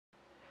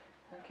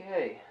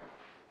Okay.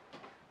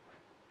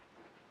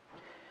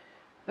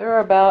 There are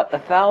about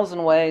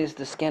 1,000 ways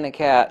to skin a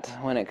cat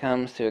when it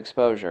comes to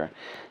exposure.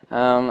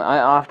 I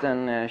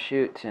often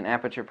shoot an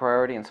aperture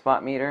priority and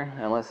spot meter,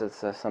 unless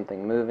it's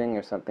something moving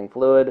or something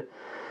fluid,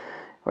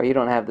 or you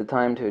don't have the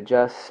time to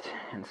adjust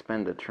and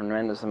spend a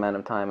tremendous amount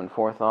of time and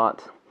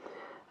forethought.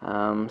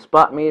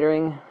 Spot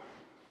metering.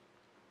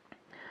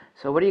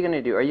 So what are you going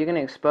to do? Are you going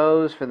to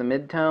expose for the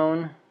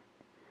mid-tone?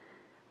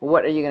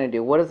 What are you going to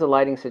do? What is the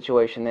lighting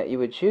situation that you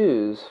would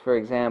choose? For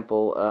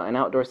example, an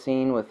outdoor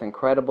scene with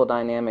incredible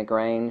dynamic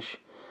range,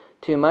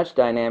 too much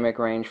dynamic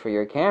range for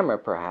your camera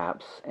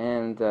perhaps,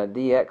 and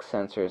DX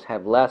sensors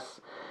have less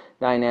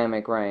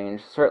dynamic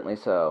range, certainly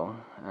so,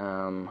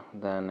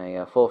 than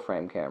a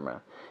full-frame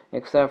camera,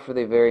 except for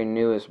the very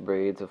newest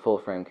breeds of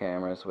full-frame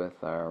cameras which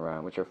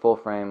are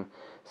full-frame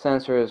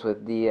sensors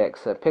with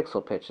DX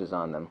pixel pitches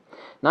on them.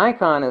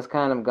 Nikon has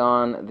kind of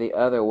gone the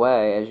other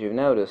way, as you've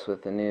noticed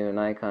with the new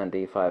Nikon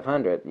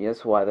D500.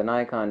 That's why the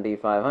Nikon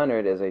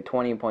D500 is a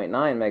 20.9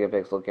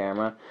 megapixel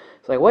camera.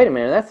 It's like, wait a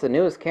minute, that's the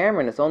newest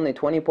camera and it's only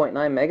 20.9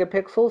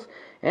 megapixels?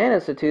 And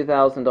it's a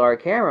 $2,000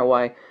 camera.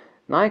 Why,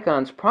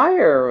 Nikon's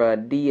prior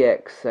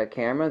DX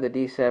camera, the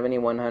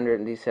D70-100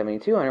 and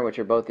D70-200, which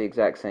are both the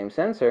exact same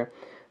sensor,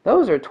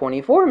 those are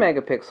 24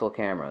 megapixel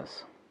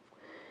cameras.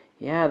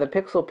 Yeah, the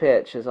pixel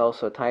pitch is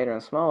also tighter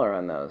and smaller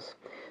on those.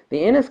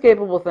 The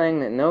inescapable thing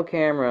that no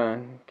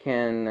camera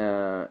can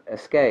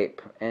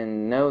escape,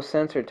 and no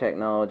sensor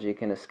technology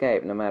can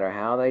escape, no matter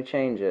how they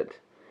change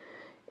it,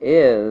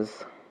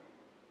 is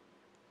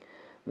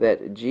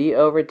that G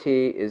over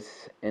T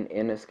is an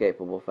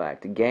inescapable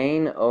fact.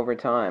 Gain over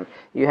time.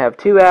 You have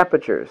two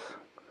apertures.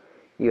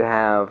 You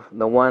have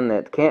the one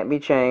that can't be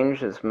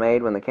changed, it's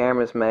made when the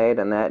camera is made,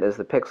 and that is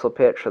the pixel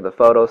pitch or the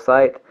photo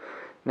sight.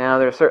 Now,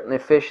 there are certain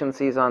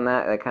efficiencies on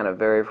that that kind of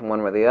vary from one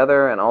or the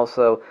other, and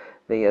also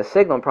the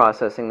signal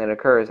processing that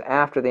occurs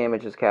after the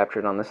image is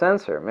captured on the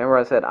sensor. Remember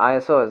I said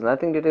ISO has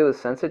nothing to do with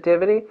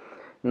sensitivity,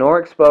 nor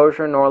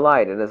exposure, nor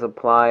light. It is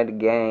applied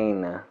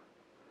gain.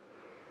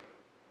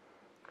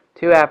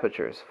 Two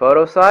apertures.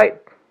 Photo sight,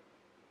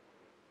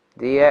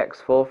 DX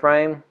full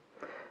frame.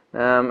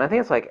 I think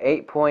it's like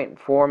 8.4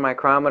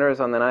 micrometers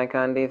on the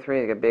Nikon D3.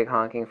 They got big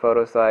honking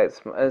photo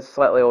sights. It's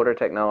slightly older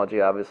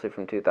technology, obviously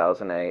from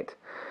 2008.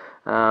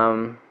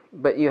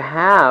 But you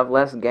have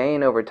less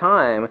gain over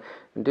time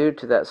due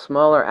to that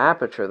smaller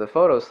aperture, the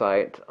photo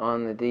sight,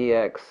 on the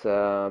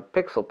DX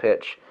pixel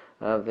pitch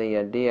of the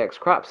DX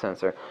crop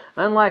sensor.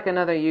 Unlike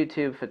another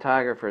YouTube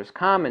photographer's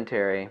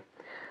commentary,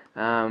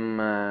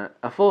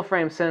 a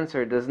full-frame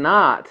sensor does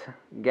not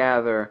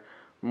gather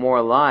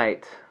more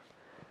light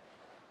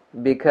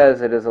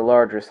because it is a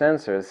larger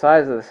sensor. The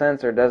size of the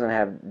sensor doesn't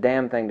have a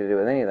damn thing to do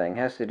with anything. It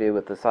has to do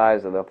with the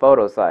size of the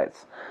photo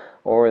sites,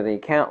 or the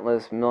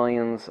countless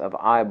millions of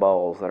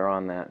eyeballs that are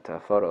on that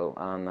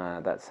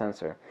that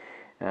sensor.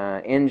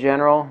 In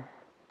general,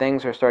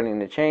 things are starting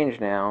to change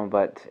now,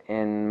 but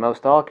in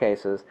most all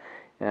cases,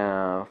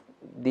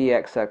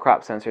 DX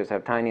crop sensors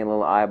have tiny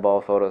little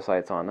eyeball photo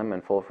sites on them,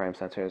 and full-frame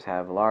sensors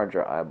have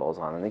larger eyeballs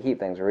on them. They keep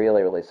things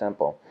really, really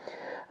simple.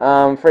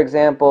 For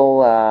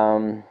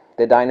example,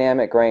 the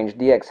dynamic range.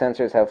 DX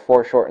sensors have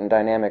foreshortened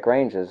dynamic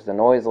ranges. The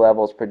noise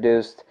levels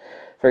produced,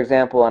 for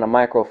example, on a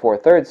micro four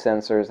thirds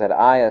sensors at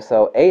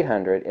ISO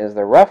 800 is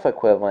the rough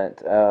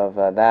equivalent of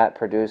that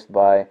produced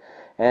by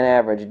an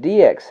average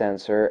DX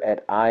sensor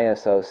at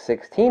ISO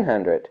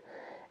 1600,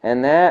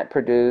 and that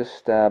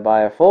produced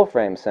by a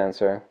full-frame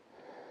sensor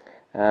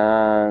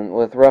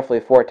with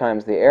roughly 4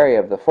 times the area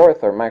of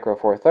the micro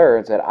four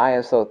thirds at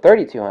ISO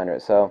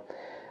 3200. So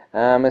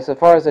as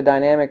far as the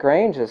dynamic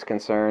range is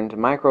concerned,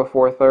 micro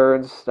four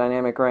thirds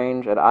dynamic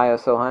range at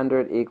ISO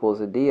 100 equals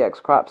a DX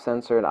crop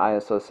sensor at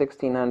ISO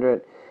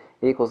 1600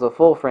 equals a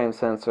full frame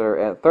sensor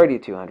at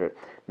 3200.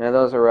 Now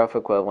those are rough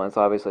equivalents.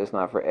 Obviously it's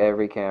not for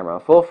every camera.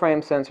 Full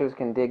frame sensors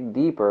can dig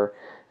deeper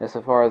as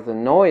far as the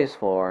noise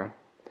floor,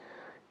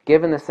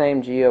 given the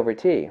same G over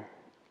T.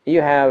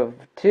 You have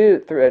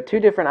two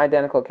different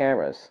identical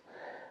cameras,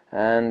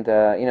 and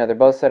they're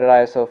both set at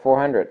ISO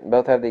 400.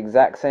 Both have the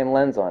exact same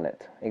lens on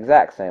it,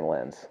 exact same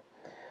lens.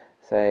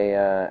 Say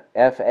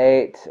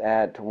f8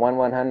 at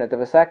 1/100th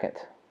of a second.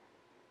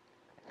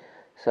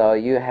 So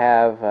you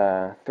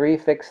have 3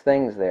 fixed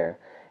things there.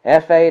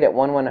 f8 at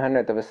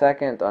 1/100th of a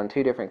second on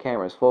 2 different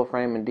cameras, full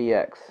frame and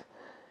DX,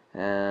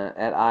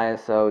 at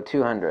ISO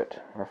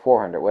 200 or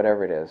 400,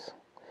 whatever it is.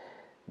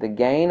 The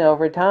gain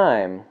over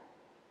time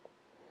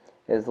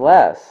is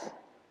less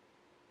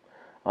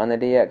on the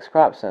DX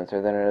crop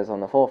sensor than it is on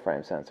the full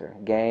frame sensor.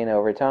 Gain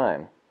over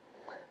time.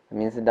 It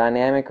means the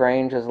dynamic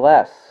range is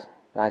less.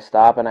 I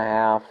stop and a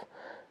half,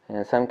 and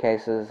in some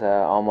cases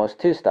almost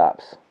 2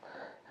 stops.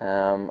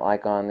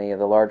 Like on the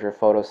larger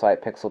photo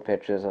site pixel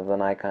pitches of the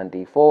Nikon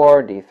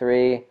D4,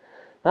 D3,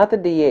 not the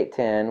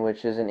D810,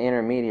 which is an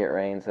intermediate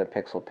range of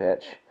pixel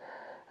pitch.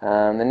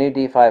 The new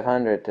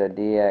D500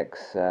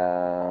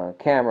 DX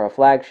camera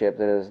flagship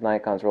that is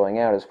Nikon's rolling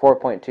out is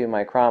 4.2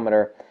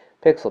 micrometer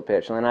pixel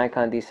pitch. On the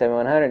Nikon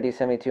D7100,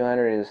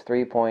 D7200 is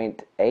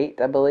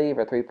 3.8, I believe,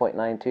 or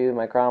 3.92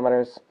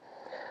 micrometers.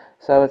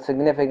 So it's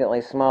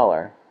significantly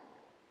smaller.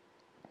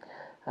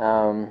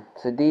 So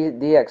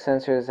DX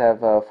sensors have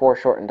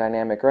foreshortened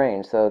dynamic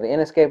range. So the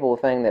inescapable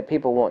thing that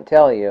people won't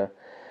tell you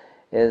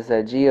is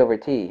G over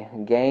T.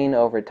 Gain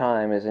over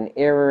time is an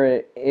I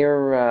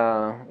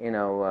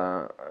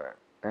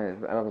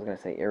was going to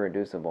say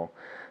irreducible.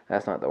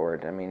 That's not the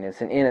word. I mean,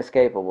 it's an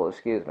inescapable,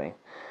 excuse me.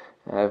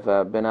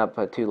 I've been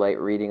up too late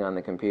reading on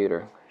the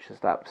computer. I should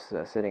stop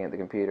sitting at the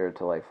computer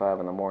until like 5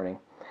 in the morning.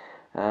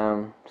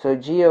 So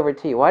G over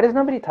T. Why does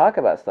nobody talk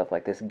about stuff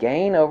like this?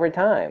 Gain over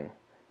time.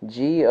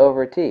 G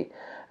over T.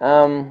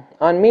 On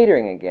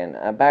metering again,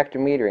 back to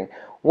metering.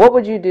 What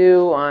would you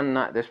do on,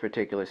 not this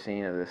particular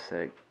scene of this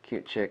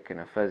cute chick in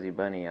a fuzzy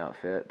bunny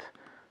outfit,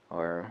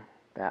 or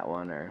that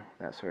one, or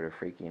that sort of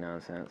freaky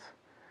nonsense.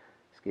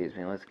 Excuse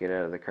me, let's get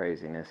out of the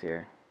craziness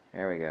here.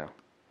 There we go.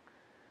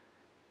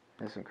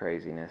 There's some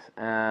craziness.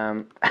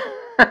 Not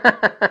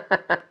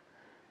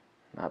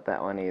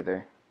that one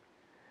either.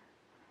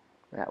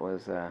 That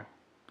was,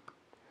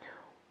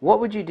 what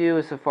would you do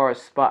as far as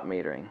spot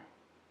metering?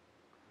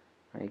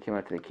 When you came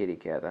up to the kitty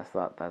cat,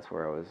 that's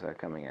where I was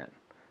coming at.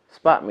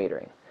 Spot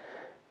metering.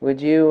 Would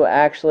you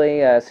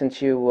actually, since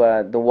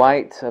the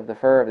white of the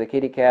fur of the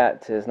kitty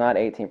cat is not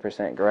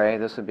 18% gray,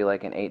 this would be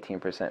like an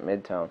 18%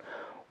 midtone.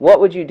 What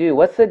would you do?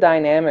 What's the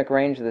dynamic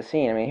range of the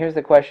scene? I mean, here's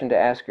the question to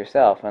ask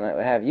yourself, and I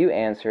would have you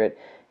answer it,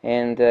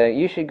 and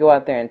you should go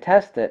out there and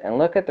test it and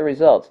look at the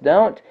results.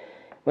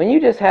 When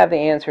you just have the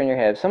answer in your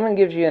head, if someone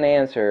gives you an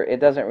answer, it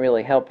doesn't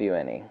really help you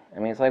any. I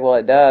mean, it's like, well,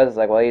 it does. It's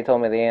like, well, you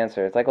told me the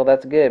answer. It's like, well,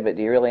 that's good, but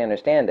do you really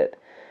understand it?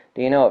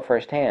 Do you know it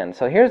firsthand?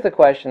 So here's the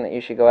question that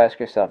you should go ask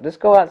yourself. Just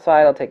go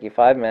outside. It'll take you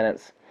 5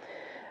 minutes.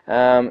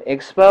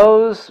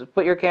 Expose,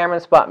 put your camera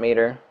in spot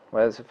meter,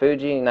 whether it's a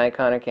Fuji,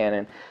 Nikon, or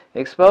Canon.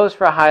 Expose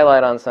for a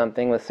highlight on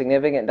something with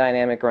significant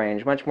dynamic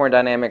range, much more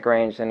dynamic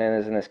range than it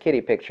is in this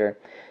kitty picture.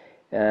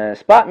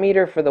 Spot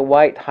meter for the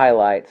white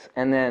highlights,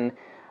 and then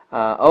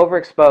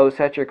overexpose,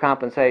 set your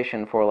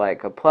compensation for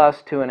like a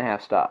plus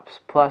 2.5 stops,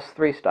 plus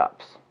 3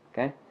 stops.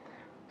 Okay?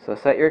 So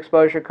set your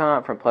exposure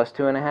comp from plus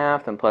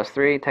 2.5 and plus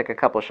 3. Take a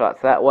couple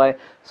shots that way.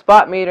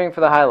 Spot metering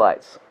for the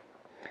highlights.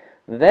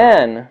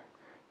 Then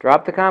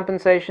drop the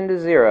compensation to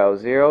 0.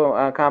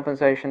 Zero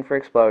compensation for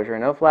exposure.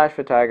 No flash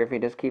photography.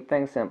 Just keep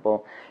things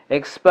simple.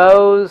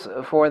 Expose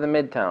for the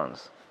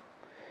midtones.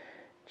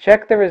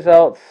 Check the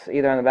results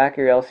either on the back of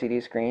your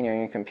LCD screen or on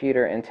your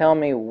computer and tell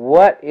me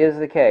what is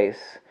the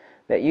case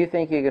that you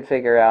think you could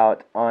figure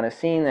out on a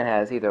scene that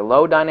has either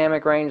low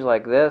dynamic range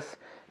like this.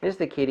 This is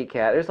the kitty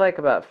cat. There's like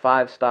about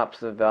 5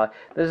 stops of value.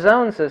 The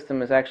zone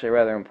system is actually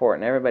rather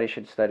important. Everybody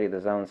should study the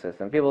zone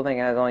system. People think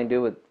it has only to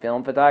do with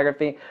film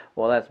photography.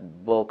 Well, that's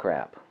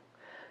bullcrap.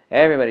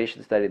 Everybody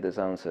should study the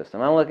zone system.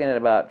 I'm looking at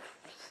about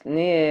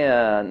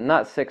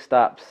not 6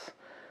 stops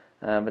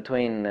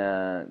between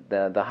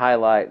the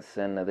highlights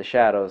and the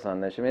shadows on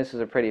this. I mean, this is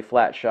a pretty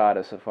flat shot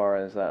as far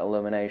as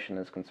illumination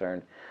is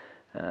concerned.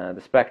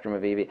 The spectrum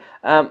of EV.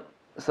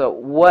 So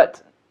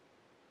what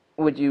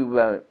would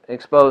you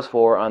expose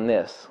for on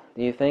this?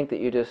 Do you think that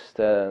you just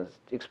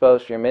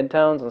expose for your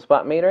midtones and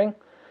spot metering?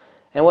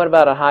 And what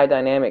about a high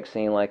dynamic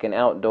scene, like an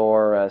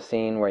outdoor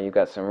scene where you've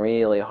got some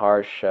really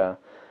harsh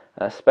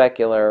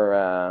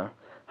specular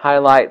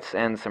highlights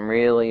and some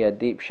really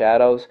deep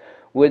shadows?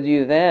 Would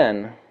you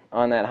then,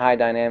 on that high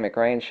dynamic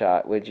range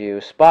shot, would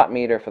you spot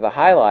meter for the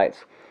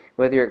highlights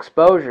with your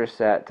exposure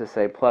set to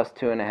say plus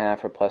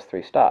 2.5 or plus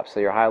 3 stops?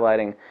 So you're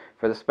highlighting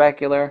for the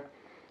specular,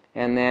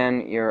 and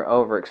then you're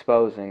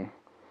overexposing.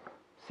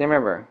 See,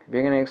 remember, if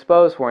you're going to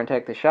expose for and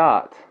take the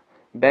shot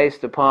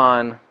based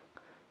upon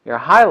your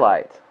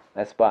highlight,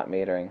 that's spot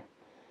metering,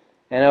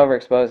 and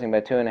overexposing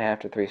by 2.5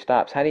 to 3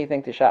 stops, how do you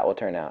think the shot will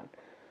turn out?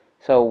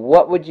 So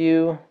what would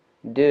you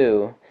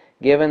do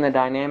given the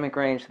dynamic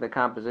range of the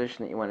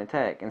composition that you want to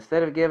take?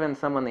 Instead of giving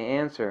someone the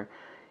answer,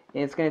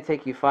 it's going to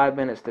take you 5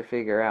 minutes to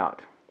figure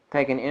out.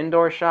 Take an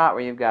indoor shot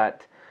where you've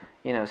got,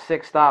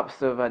 6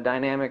 stops of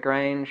dynamic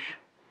range,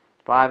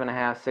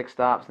 5.5, 6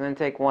 stops, and then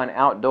take one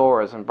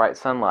outdoors in bright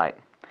sunlight.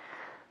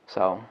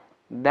 So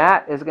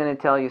that is going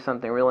to tell you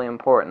something really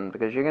important,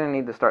 because you're going to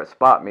need to start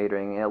spot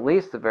metering, and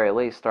at the very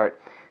least,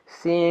 start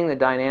seeing the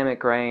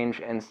dynamic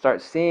range and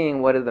start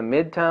seeing what are the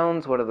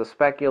midtones, what are the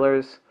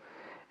speculars,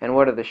 and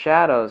what are the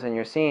shadows in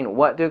your scene,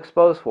 what to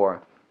expose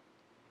for.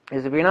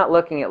 Because if you're not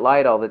looking at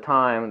light all the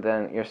time,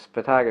 then your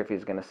photography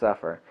is going to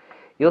suffer.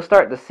 You'll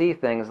start to see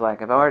things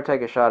like, if I were to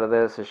take a shot of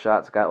this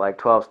shot's got like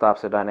 12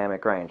 stops of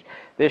dynamic range.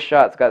 This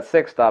shot's got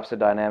 6 stops of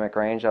dynamic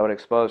range. I would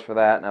expose for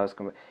that,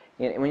 and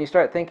when you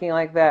start thinking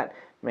like that,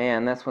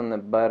 man, that's when the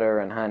butter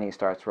and honey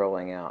starts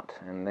rolling out,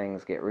 and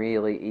things get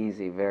really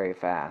easy very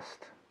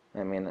fast.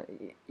 I mean,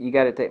 you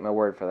got to take my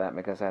word for that,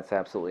 because that's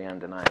absolutely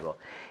undeniable.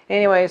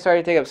 Anyway, sorry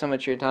to take up so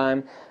much of your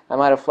time. I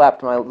might have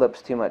flapped my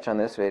lips too much on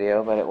this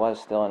video, but it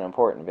was still an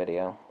important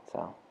video.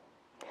 So,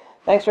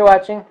 thanks for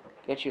watching.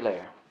 Catch you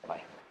later.